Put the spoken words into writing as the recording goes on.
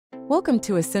Welcome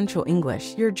to Essential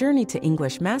English. Your journey to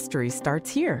English mastery starts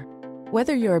here.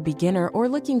 Whether you're a beginner or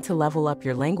looking to level up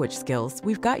your language skills,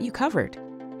 we've got you covered.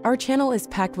 Our channel is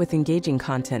packed with engaging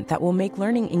content that will make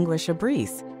learning English a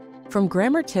breeze. From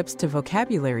grammar tips to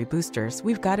vocabulary boosters,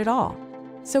 we've got it all.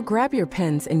 So grab your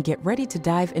pens and get ready to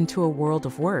dive into a world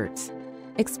of words.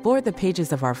 Explore the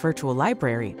pages of our virtual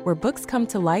library, where books come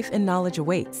to life and knowledge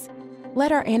awaits.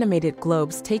 Let our animated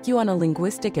globes take you on a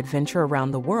linguistic adventure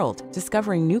around the world,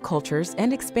 discovering new cultures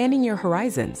and expanding your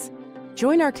horizons.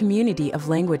 Join our community of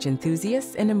language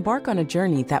enthusiasts and embark on a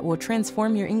journey that will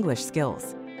transform your English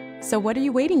skills. So what are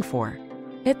you waiting for?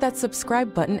 Hit that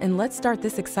subscribe button and let's start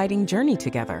this exciting journey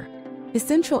together.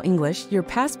 Essential English, your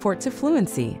passport to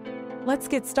fluency. Let's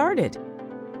get started.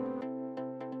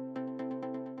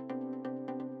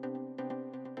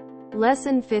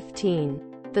 Lesson 15.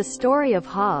 The Story of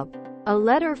Hob. A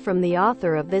letter from the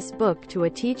author of this book to a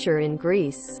teacher in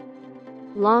Greece.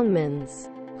 Longmans,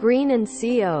 Green &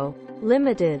 Co.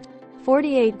 Limited,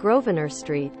 48 Grosvenor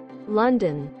Street,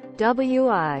 London,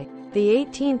 WI. The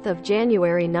 18th of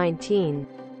January 19.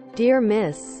 Dear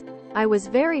Miss, I was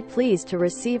very pleased to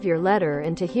receive your letter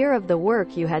and to hear of the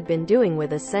work you had been doing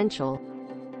with Essential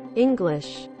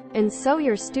English. And so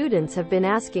your students have been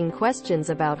asking questions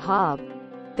about Hob.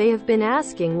 They have been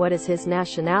asking what is his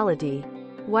nationality,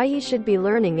 why you should be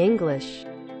learning English,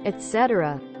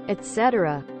 etc.,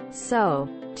 etc. So,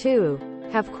 too,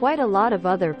 have quite a lot of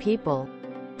other people.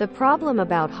 The problem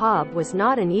about Hob was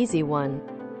not an easy one.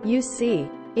 You see,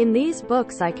 in these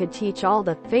books I could teach all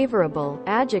the favorable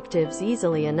adjectives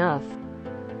easily enough.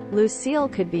 Lucille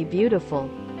could be beautiful,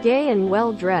 gay and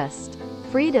well-dressed.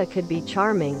 Frida could be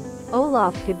charming.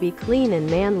 Olaf could be clean and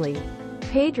manly.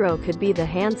 Pedro could be the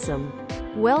handsome,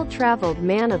 well-traveled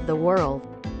man of the world.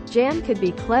 Jan could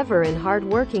be clever and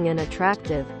hard-working and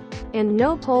attractive. And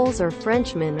no Poles or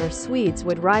Frenchmen or Swedes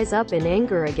would rise up in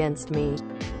anger against me.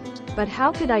 But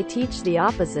how could I teach the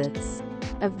opposites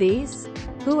of these?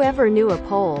 Who ever knew a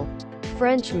Pole,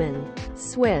 Frenchman,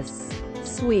 Swiss,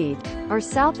 Swede, or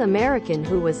South American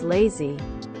who was lazy,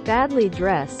 badly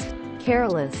dressed,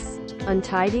 careless,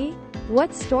 untidy?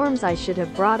 What storms I should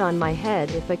have brought on my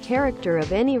head if a character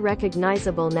of any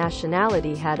recognizable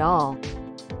nationality had all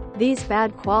these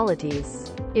bad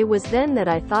qualities. It was then that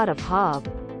I thought of Hob.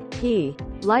 He,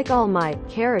 like all my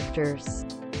characters,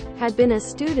 had been a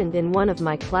student in one of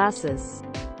my classes.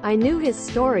 I knew his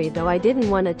story, though I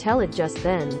didn't want to tell it just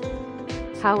then.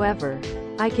 However,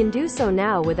 I can do so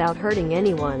now without hurting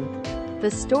anyone.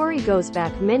 The story goes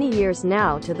back many years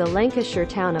now to the Lancashire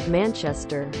town of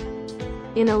Manchester.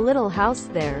 In a little house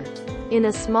there, in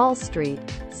a small street,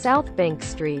 South Bank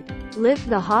Street, lived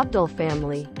the Hobdell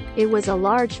family. It was a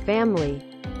large family,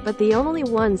 but the only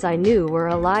ones I knew were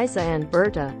Eliza and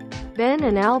Berta, Ben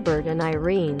and Albert and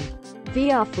Irene,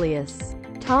 Theophilus,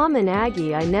 Tom and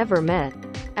Aggie I never met.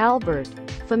 Albert,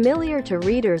 familiar to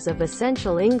readers of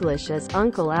Essential English as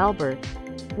Uncle Albert,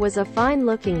 was a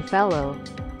fine-looking fellow,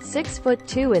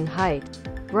 6'2" in height,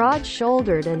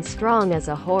 broad-shouldered and strong as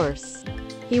a horse.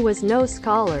 He was no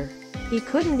scholar. He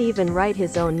couldn't even write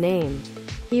his own name.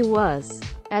 He was,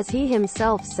 as he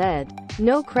himself said,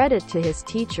 no credit to his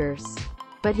teachers.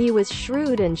 But he was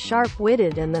shrewd and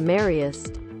sharp-witted and the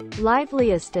merriest,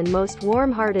 liveliest and most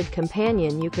warm-hearted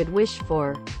companion you could wish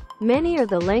for. Many are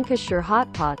the Lancashire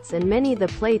hot pots and many the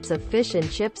plates of fish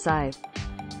and chips I've.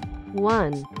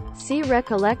 1. See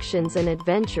Recollections and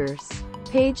Adventures.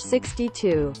 Page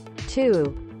 62.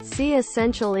 2. See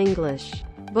Essential English.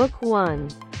 Book 1.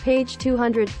 Page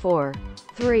 204.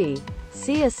 3.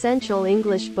 See Essential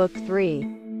English Book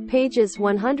 3. Pages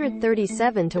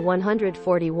 137 to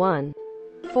 141.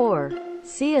 4.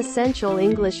 See Essential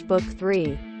English Book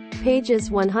 3.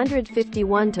 Pages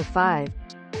 151 to 5.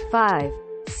 5.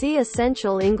 See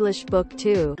Essential English Book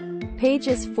 2.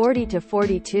 Pages 40 to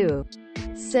 42.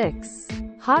 6.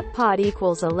 Hot pot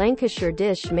equals a Lancashire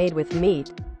dish made with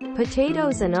meat,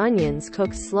 potatoes and onions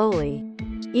cooked slowly,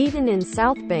 eaten in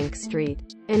South Bank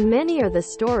Street. And many are the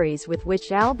stories with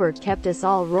which Albert kept us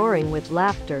all roaring with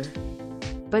laughter.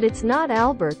 But it's not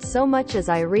Albert so much as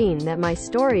Irene that my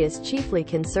story is chiefly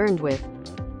concerned with.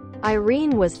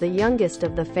 Irene was the youngest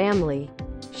of the family.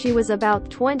 She was about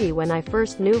 20 when I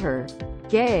first knew her.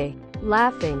 Gay,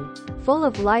 laughing, full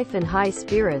of life and high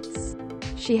spirits.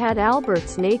 She had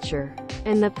Albert's nature,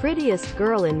 and the prettiest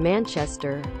girl in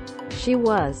Manchester. She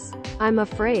was, I'm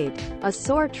afraid, a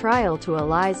sore trial to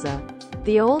Eliza,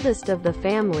 the oldest of the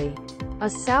family, a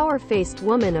sour-faced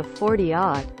woman of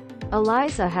 40-odd.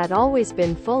 Eliza had always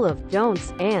been full of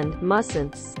don'ts and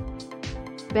mustn'ts.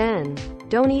 Ben,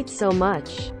 don't eat so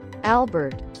much.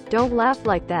 Albert, don't laugh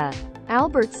like that.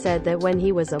 Albert said that when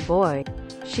he was a boy,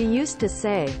 She used to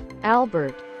say,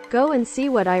 "Albert, go and see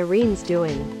what Irene's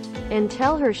doing. And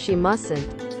tell her she mustn't."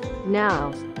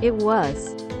 Now, it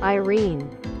was, "Irene,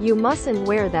 you mustn't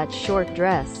wear that short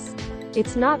dress.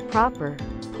 It's not proper."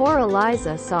 Poor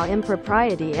Eliza saw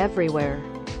impropriety everywhere.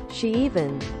 She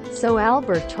even, so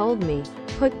Albert told me,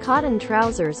 put cotton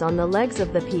trousers on the legs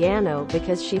of the piano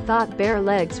because she thought bare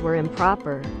legs were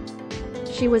improper.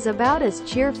 She was about as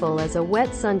cheerful as a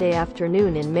wet Sunday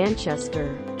afternoon in Manchester.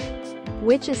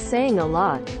 Which is saying a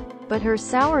lot. But her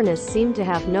sourness seemed to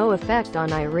have no effect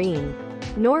on Irene.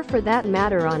 Nor for that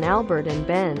matter on Albert and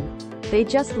Ben. They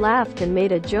just laughed and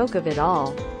made a joke of it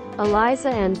all. Eliza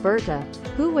and Berta,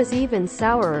 who was even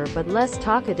sourer but less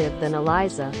talkative than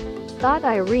Eliza, thought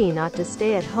Irene ought to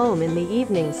stay at home in the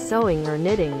evenings sewing or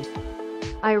knitting.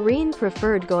 Irene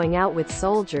preferred going out with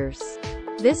soldiers.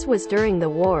 This was during the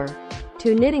war.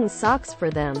 To knitting socks for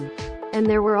them. And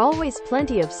there were always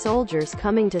plenty of soldiers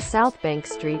coming to South Bank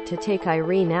Street to take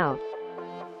Irene out.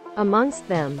 Amongst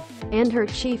them, and her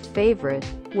chief favorite,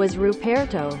 was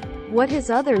Ruperto. What his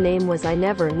other name was I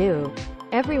never knew.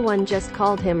 Everyone just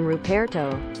called him Ruperto.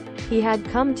 He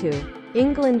had come to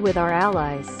England with our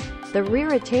allies, the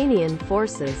Ruritanian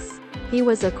forces. He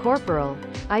was a corporal,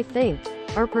 I think,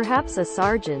 or perhaps a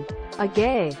sergeant, a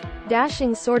gay,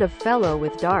 dashing sort of fellow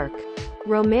with dark,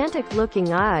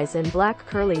 romantic-looking eyes and black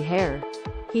curly hair.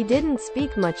 He didn't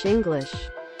speak much English,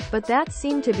 but that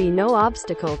seemed to be no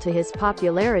obstacle to his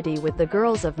popularity with the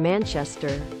girls of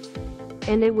Manchester.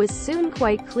 And it was soon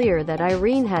quite clear that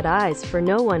Irene had eyes for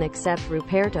no one except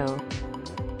Ruperto.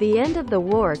 The end of the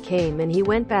war came and he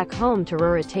went back home to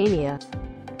Ruritania.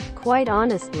 Quite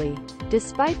honestly,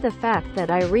 despite the fact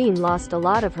that Irene lost a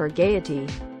lot of her gaiety,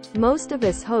 most of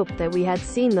us hoped that we had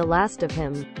seen the last of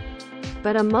him.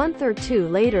 But a month or two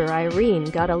later Irene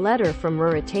got a letter from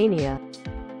Ruritania,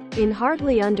 in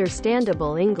hardly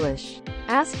understandable English,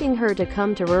 asking her to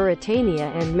come to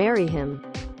Ruritania and marry him.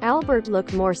 Albert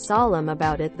looked more solemn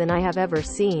about it than I have ever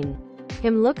seen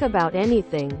him look about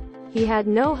anything. He had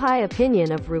no high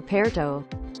opinion of Ruperto.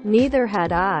 Neither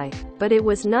had I, but it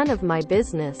was none of my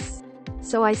business.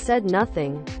 So I said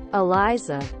nothing.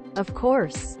 Eliza, of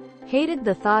course, hated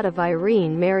the thought of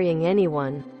Irene marrying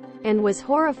anyone, and was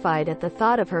horrified at the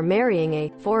thought of her marrying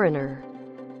a foreigner.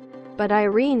 But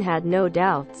Irene had no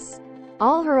doubts.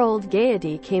 All her old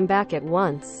gaiety came back at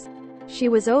once. She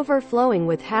was overflowing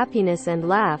with happiness and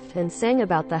laughed and sang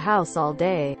about the house all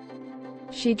day.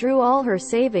 She drew all her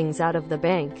savings out of the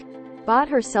bank, bought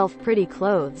herself pretty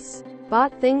clothes,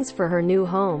 bought things for her new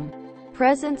home,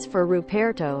 presents for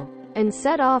Ruperto, and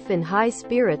set off in high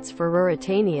spirits for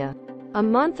Ruritania. A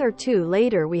month or two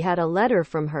later we had a letter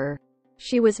from her.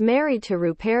 She was married to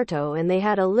Ruperto and they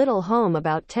had a little home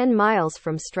about 10 miles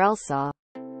from Strelsau,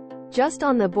 just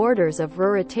on the borders of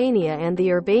Ruritania and the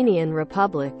Urbanian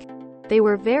Republic. They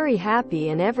were very happy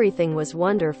and everything was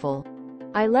wonderful.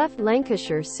 I left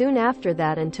Lancashire soon after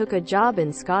that and took a job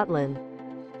in Scotland,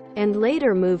 and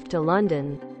later moved to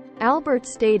London. Albert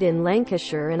stayed in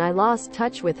Lancashire and I lost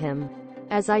touch with him.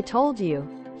 As I told you,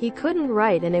 he couldn't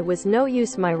write and it was no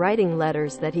use my writing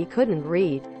letters that he couldn't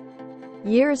read.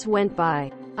 Years went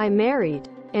by. I married,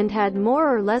 and had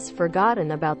more or less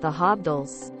forgotten about the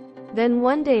Hobdals. Then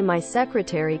one day my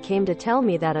secretary came to tell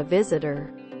me that a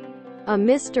visitor, a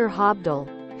Mr. Hobdal,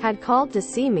 had called to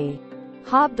see me.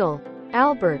 Hobdal,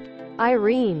 Albert,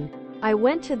 Irene. I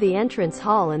went to the entrance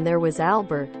hall and there was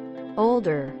Albert.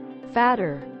 Older,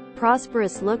 fatter,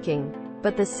 prosperous looking,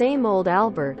 but the same old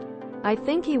Albert. I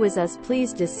think he was as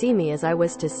pleased to see me as I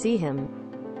was to see him.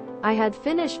 I had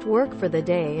finished work for the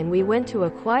day and we went to a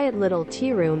quiet little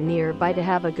tea room nearby to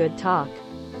have a good talk,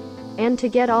 and to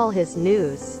get all his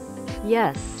news.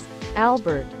 Yes,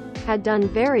 Albert had done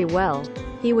very well.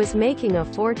 He was making a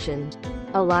fortune.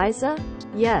 Eliza?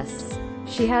 Yes.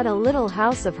 She had a little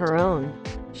house of her own.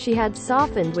 She had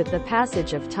softened with the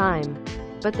passage of time,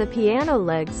 but the piano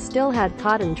legs still had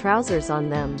cotton trousers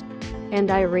on them. And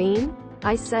Irene?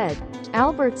 I said.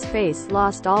 Albert's face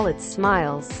lost all its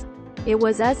smiles. It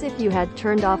was as if you had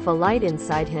turned off a light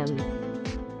inside him.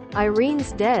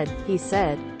 Irene's dead, he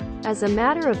said. As a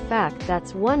matter of fact,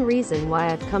 that's one reason why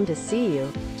I've come to see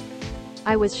you.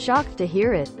 I was shocked to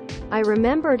hear it. I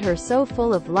remembered her so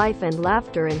full of life and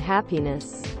laughter and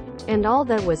happiness. And all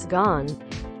that was gone.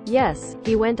 Yes,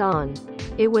 he went on.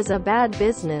 It was a bad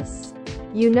business.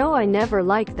 You know I never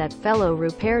liked that fellow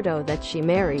Ruperto that she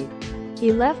married.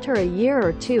 He left her a year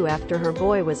or two after her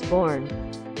boy was born.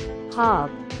 Hob,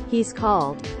 he's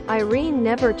called. Irene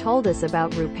never told us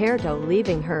about Ruperto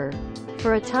leaving her.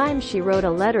 For a time she wrote a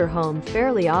letter home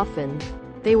fairly often.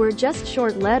 They were just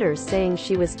short letters saying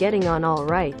she was getting on all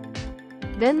right.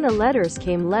 Then the letters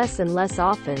came less and less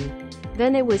often.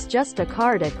 Then it was just a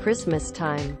card at Christmas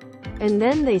time. And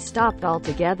then they stopped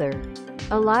altogether.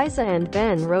 Eliza and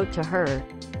Ben wrote to her,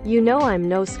 "You know I'm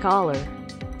no scholar."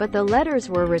 But the letters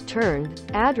were returned,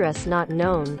 address not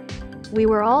known. We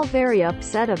were all very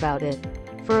upset about it.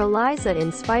 For Eliza,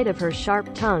 in spite of her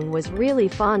sharp tongue, was really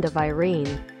fond of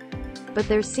Irene. But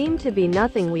there seemed to be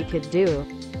nothing we could do.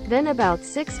 Then about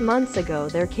 6 months ago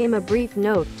there came a brief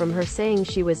note from her saying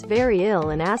she was very ill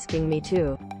and asking me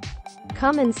to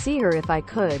come and see her if I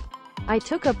could. I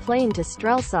took a plane to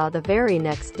Strelsau the very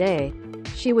next day.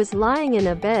 She was lying in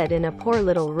a bed in a poor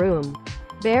little room,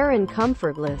 bare and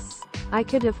comfortless. I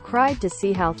could have cried to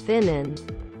see how thin and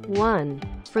 1.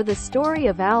 For the story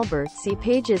of Albert, see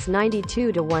pages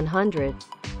 92 to 100.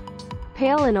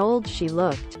 Pale and old she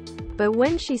looked. But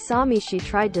when she saw me she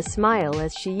tried to smile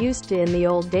as she used to in the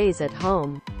old days at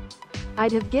home.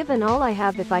 I'd have given all I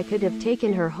have if I could have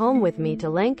taken her home with me to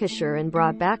Lancashire and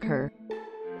brought back her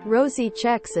rosy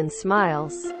cheeks and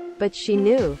smiles. But she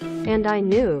knew, and I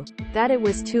knew, that it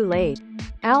was too late.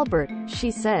 "Albert," she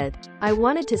said, "I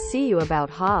wanted to see you about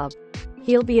Hob.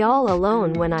 He'll be all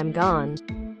alone when I'm gone.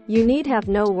 You need have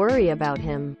no worry about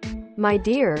him." "My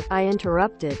dear," I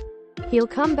interrupted.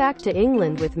 "He'll come back to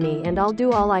England with me and I'll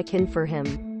do all I can for him."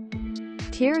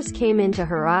 Tears came into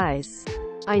her eyes.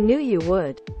 "I knew you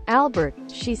would." "Albert,"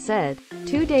 she said.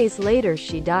 2 days later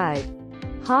she died.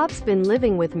 "Hob's been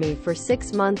living with me for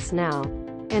 6 months now.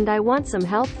 And I want some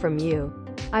help from you.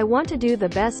 I want to do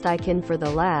the best I can for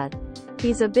the lad.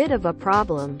 He's a bit of a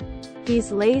problem.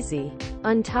 He's lazy,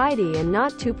 untidy and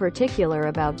not too particular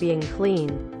about being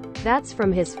clean. That's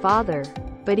from his father.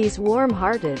 But he's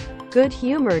warm-hearted,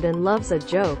 good-humored and loves a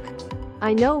joke."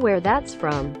 "I know where that's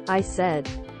from," I said.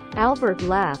 Albert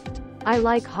laughed. "I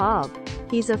like Hob.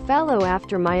 He's a fellow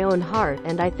after my own heart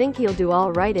and I think he'll do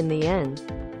all right in the end."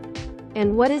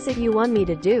 "And what is it you want me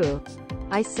to do?"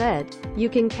 I said. "You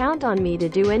can count on me to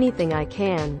do anything I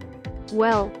can."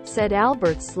 "Well," said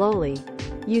Albert slowly,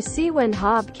 "you see, when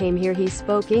Hob came here he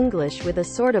spoke English with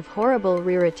a sort of horrible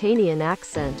Ruritanian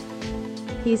accent.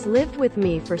 He's lived with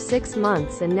me for 6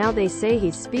 months and now they say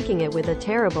he's speaking it with a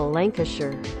terrible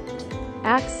Lancashire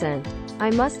accent. I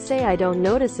must say I don't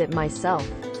notice it myself.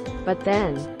 But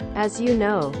then, as you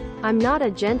know, I'm not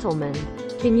a gentleman.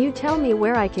 Can you tell me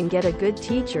where I can get a good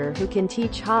teacher who can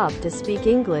teach Hob to speak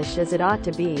English as it ought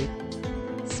to be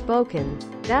spoken?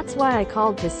 That's why I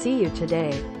called to see you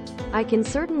today." "I can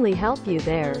certainly help you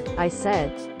there," I said.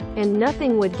 "And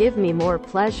nothing would give me more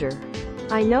pleasure.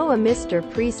 I know a Mr.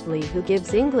 Priestley who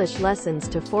gives English lessons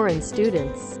to foreign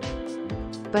students."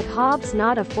 "But Hob's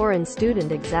not a foreign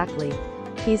student exactly.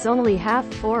 He's only half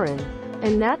foreign.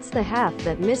 And that's the half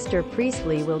that Mr.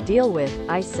 Priestley will deal with,"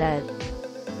 I said.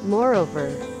 "Moreover,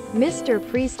 Mr.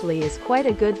 Priestley is quite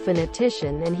a good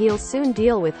phonetician and he'll soon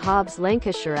deal with Hob's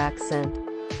Lancashire accent."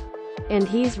 "And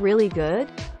he's really good?"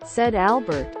 said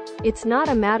Albert. "It's not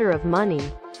a matter of money.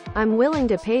 I'm willing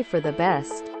to pay for the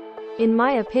best." "In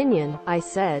my opinion," I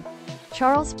said,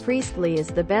 "Charles Priestley is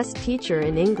the best teacher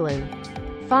in England."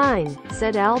 "Fine,"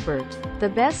 said Albert.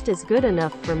 "The best is good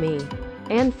enough for me.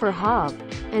 And for Hob."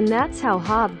 And that's how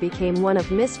Hob became one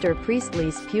of Mr.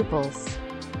 Priestley's pupils.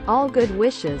 All good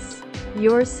wishes.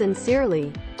 Yours sincerely,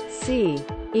 C.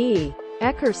 E.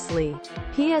 Eckersley.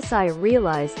 P.S. I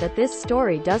realize that this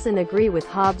story doesn't agree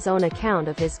with Hob's own account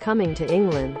of his coming to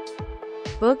England.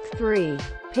 Book 3.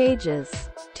 Pages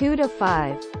 2 to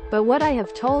 5. But what I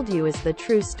have told you is the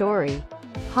true story.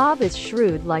 Hob is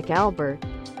shrewd like Albert.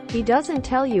 He doesn't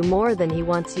tell you more than he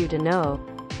wants you to know.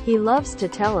 He loves to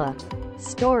tell a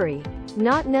story.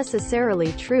 Not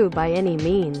necessarily true by any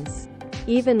means.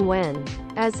 Even when,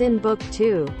 as in Book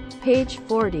 2, page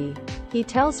 40, he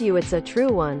tells you it's a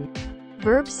true one.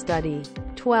 Verb study.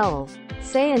 12.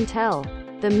 Say and tell.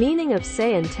 The meaning of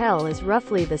say and tell is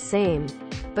roughly the same,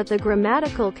 but the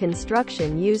grammatical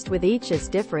construction used with each is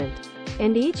different,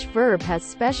 and each verb has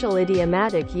special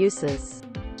idiomatic uses.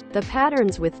 The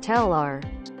patterns with tell are: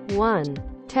 1.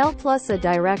 Tell plus a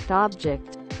direct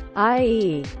object,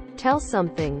 i.e., tell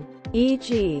something.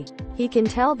 E.g., he can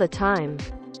tell the time.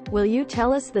 Will you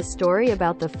tell us the story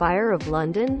about the fire of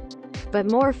London?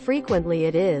 But more frequently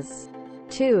it is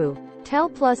 2. Tell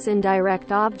plus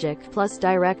indirect object plus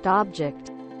direct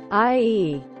object,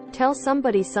 i.e., tell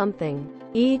somebody something.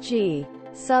 E.g.,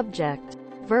 subject,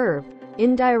 verb,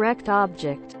 indirect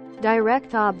object,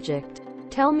 direct object.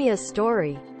 Tell me a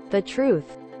story. The truth.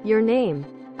 Your name.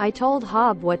 I told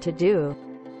Hob what to do.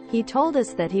 He told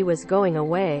us that he was going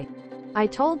away. I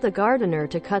told the gardener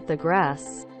to cut the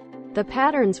grass. The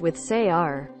patterns with say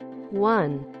are: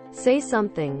 1. Say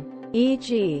something.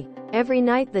 E.g., every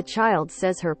night the child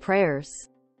says her prayers.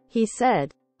 He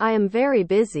said, I am very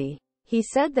busy. He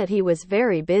said that he was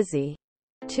very busy.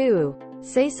 2.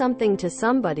 Say something to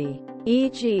somebody.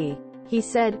 E.g., he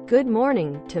said, good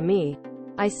morning, to me.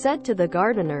 I said to the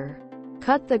gardener,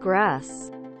 cut the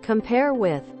grass. Compare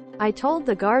with, I told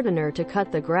the gardener to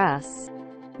cut the grass.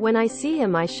 When I see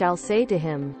him I shall say to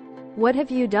him, what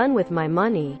have you done with my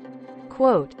money?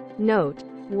 Quote. Note.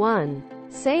 1.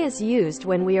 Say is used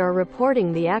when we are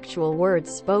reporting the actual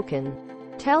words spoken.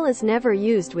 Tell is never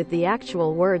used with the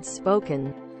actual words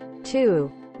spoken.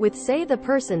 2. With say the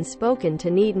person spoken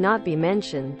to need not be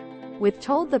mentioned. With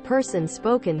told the person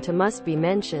spoken to must be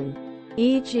mentioned.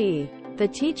 E.g., the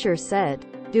teacher said,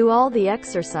 do all the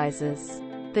exercises.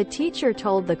 The teacher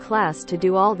told the class to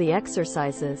do all the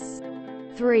exercises.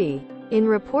 3. In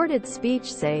reported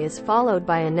speech say is followed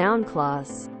by a noun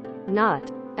clause.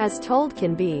 Not, as told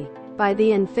can be, by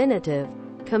the infinitive.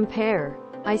 Compare.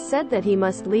 I said that he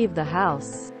must leave the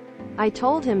house. I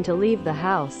told him to leave the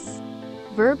house.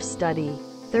 Verb study.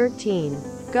 13.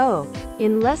 Go.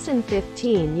 In lesson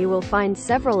 15 you will find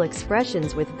several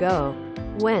expressions with go,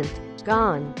 went,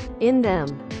 gone, in them.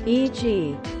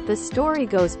 E.g., the story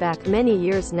goes back many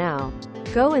years now.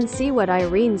 Go and see what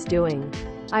Irene's doing.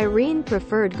 Irene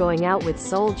preferred going out with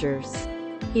soldiers.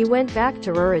 He went back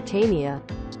to Ruritania.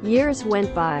 Years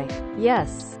went by.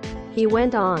 Yes. He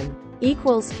went on.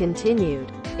 Equals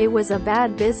continued. It was a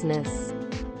bad business.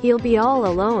 He'll be all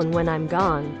alone when I'm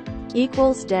gone.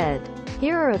 Equals dead.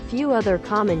 Here are a few other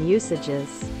common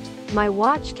usages. My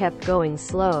watch kept going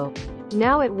slow.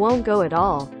 Now it won't go at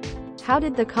all. How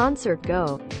did the concert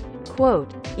go?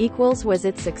 Quote. Equals was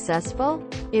it successful?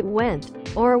 It went.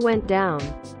 Or went down.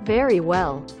 Very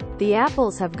well. The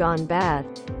apples have gone bad.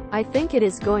 I think it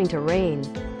is going to rain.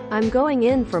 I'm going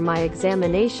in for my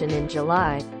examination in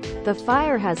July. The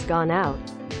fire has gone out.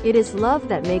 It is love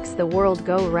that makes the world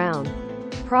go round.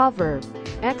 Proverb.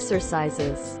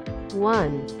 Exercises.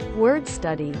 1. Word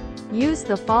study. Use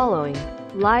the following.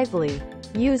 Lively.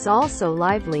 Use also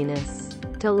liveliness.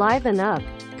 To liven up.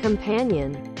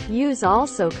 Companion. Use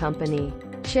also company.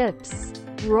 Chips.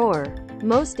 Roar.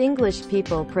 Most English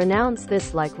people pronounce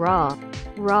this like raw.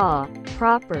 Raw.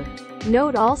 Proper.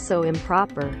 Note also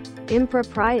improper.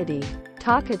 Impropriety.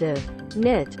 Talkative.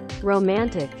 Knit.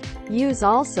 Romantic. Use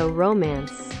also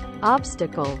romance.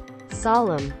 Obstacle.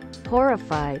 Solemn.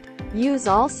 Horrified. Use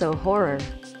also horror.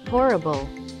 Horrible.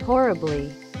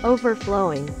 Horribly.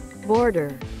 Overflowing.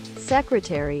 Border.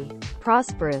 Secretary.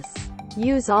 Prosperous.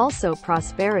 Use also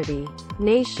prosperity.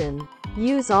 Nation.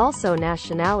 Use also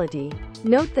nationality.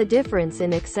 Note the difference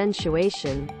in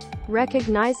accentuation.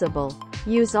 Recognizable.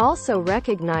 Use also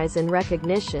recognize and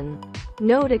recognition.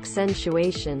 Note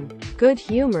accentuation.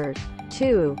 Good-humored.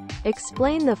 2.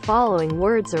 Explain the following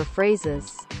words or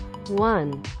phrases.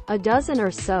 1. A dozen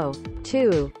or so.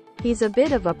 2. He's a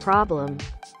bit of a problem.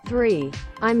 3.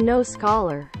 I'm no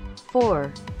scholar.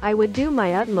 4. I would do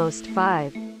my utmost.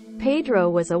 5. Pedro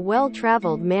was a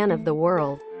well-traveled man of the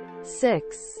world.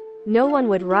 6. No one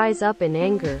would rise up in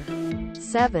anger.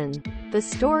 7. The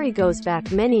story goes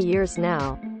back many years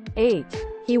now. 8.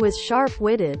 He was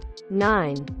sharp-witted.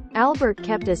 9. Albert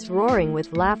kept us roaring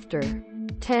with laughter.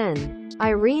 10.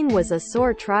 Irene was a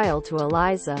sore trial to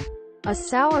Eliza. A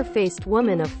sour-faced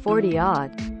woman of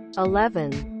 40-odd.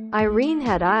 11. Irene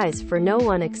had eyes for no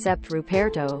one except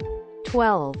Ruperto.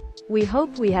 12. We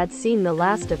hoped we had seen the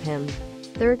last of him.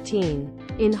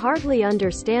 13. In hardly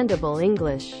understandable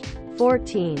English.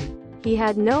 14. He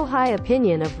had no high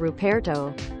opinion of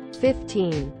Ruperto.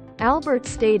 15. Albert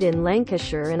stayed in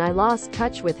Lancashire and I lost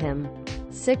touch with him.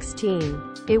 16.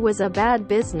 It was a bad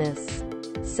business.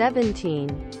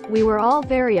 17. We were all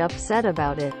very upset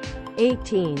about it.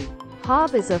 18.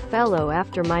 Hob is a fellow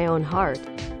after my own heart.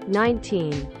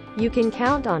 19. You can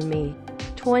count on me.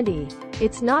 20.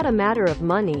 It's not a matter of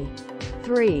money.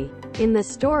 3. In the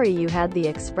story you had the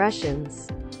expressions.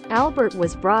 Albert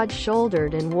was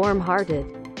broad-shouldered and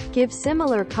warm-hearted. Give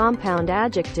similar compound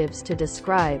adjectives to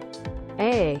describe.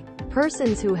 A.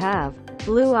 Persons who have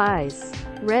blue eyes,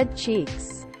 red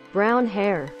cheeks, brown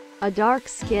hair, a dark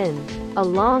skin, a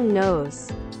long nose,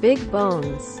 big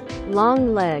bones,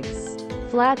 long legs,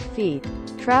 flat feet,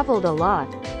 traveled a lot.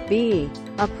 B.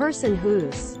 A person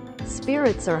whose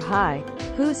spirits are high,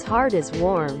 whose heart is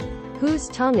warm, whose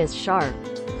tongue is sharp,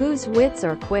 whose wits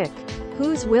are quick,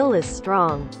 whose will is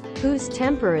strong, whose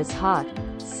temper is hot.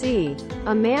 C.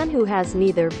 A man who has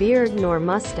neither beard nor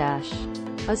mustache.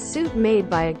 A suit made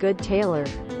by a good tailor.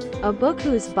 A book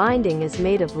whose binding is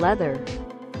made of leather.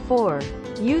 4.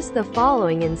 Use the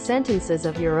following in sentences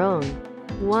of your own.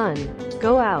 1.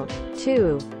 Go out.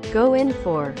 2. Go in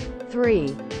for.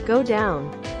 3. Go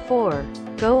down. 4.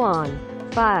 Go on.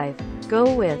 5.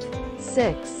 Go with.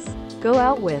 6. Go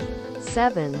out with.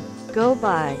 7. Go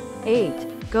by.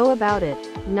 8. Go about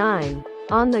it. 9.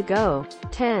 On the go.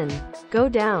 10. Go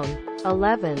down.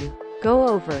 11. Go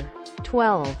over.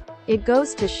 12. It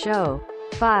goes to show.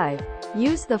 5.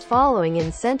 Use the following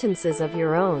in sentences of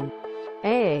your own.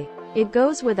 A. It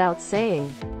goes without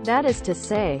saying. That is to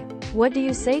say, what do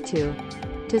you say to?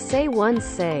 To say one's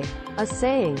say. A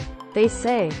saying. They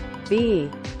say.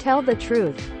 B. Tell the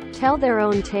truth. Tell their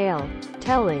own tale.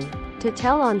 Telling. To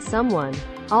tell on someone.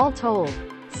 All told.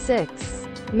 6.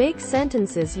 Make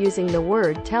sentences using the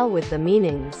word tell with the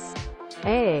meanings.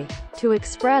 A. To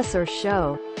express or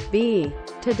show. B.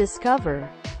 To discover.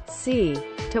 C.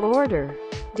 To order.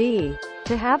 D.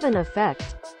 To have an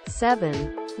effect.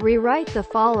 7. Rewrite the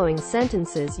following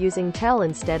sentences using tell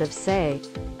instead of say.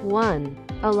 1.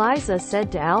 Eliza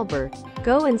said to Albert,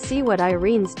 "Go and see what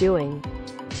Irene's doing."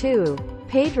 2.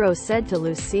 Pedro said to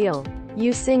Lucille,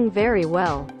 "You sing very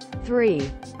well." 3.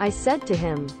 I said to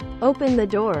him, "Open the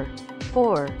door."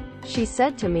 4. She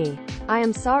said to me, "I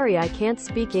am sorry I can't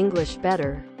speak English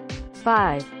better."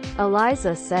 5.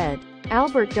 Eliza said,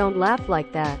 "Albert, don't laugh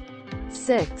like that."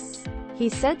 6. He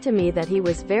said to me that he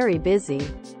was very busy.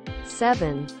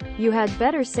 7. You had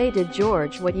better say to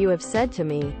George what you have said to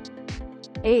me.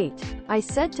 8. I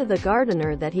said to the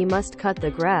gardener that he must cut the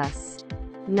grass.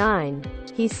 9.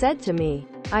 He said to me,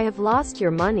 "I have lost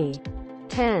your money."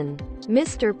 10.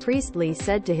 Mr. Priestley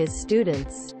said to his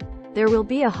students, "There will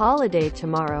be a holiday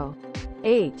tomorrow."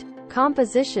 8.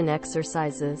 Composition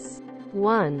exercises.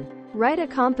 1. Write a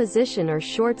composition or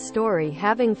short story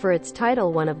having for its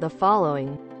title one of the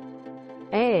following.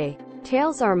 A.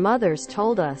 Tales our mothers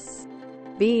told us.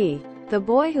 B. The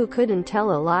boy who couldn't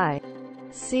tell a lie.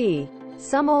 C.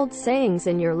 Some old sayings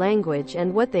in your language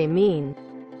and what they mean.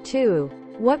 2.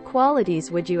 What qualities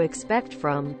would you expect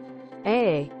from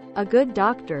A. A good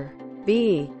doctor.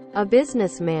 B. A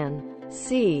businessman.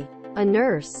 C. A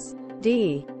nurse.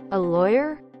 D. A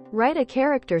lawyer? Write a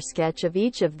character sketch of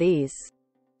each of these.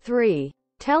 3.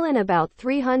 Tell in about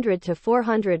 300 to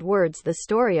 400 words the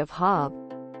story of Hob.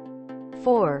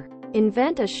 4.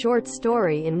 Invent a short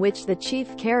story in which the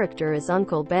chief character is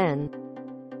Uncle Ben,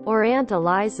 or Aunt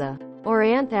Eliza, or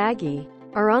Aunt Aggie,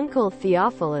 or Uncle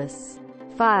Theophilus.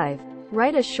 5.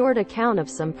 Write a short account of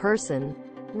some person,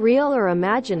 real or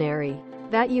imaginary,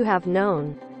 that you have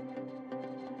known.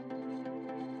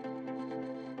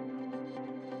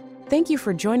 Thank you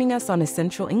for joining us on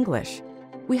Essential English.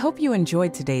 We hope you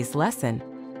enjoyed today's lesson.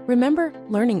 Remember,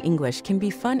 learning English can be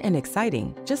fun and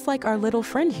exciting, just like our little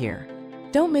friend here.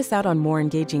 Don't miss out on more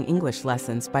engaging English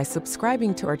lessons by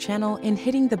subscribing to our channel and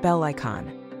hitting the bell icon.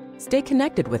 Stay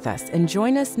connected with us and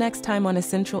join us next time on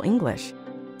Essential English.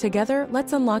 Together,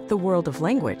 let's unlock the world of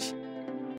language.